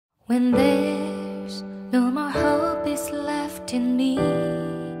When there's no more hope is left in me,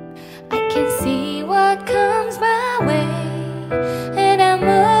 I can see what comes my way, and I'm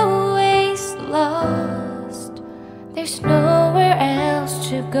always lost. There's nowhere else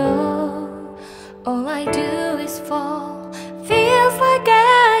to go. All I do is fall. Feels like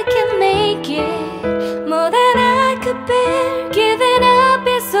I can make it more than I could bear.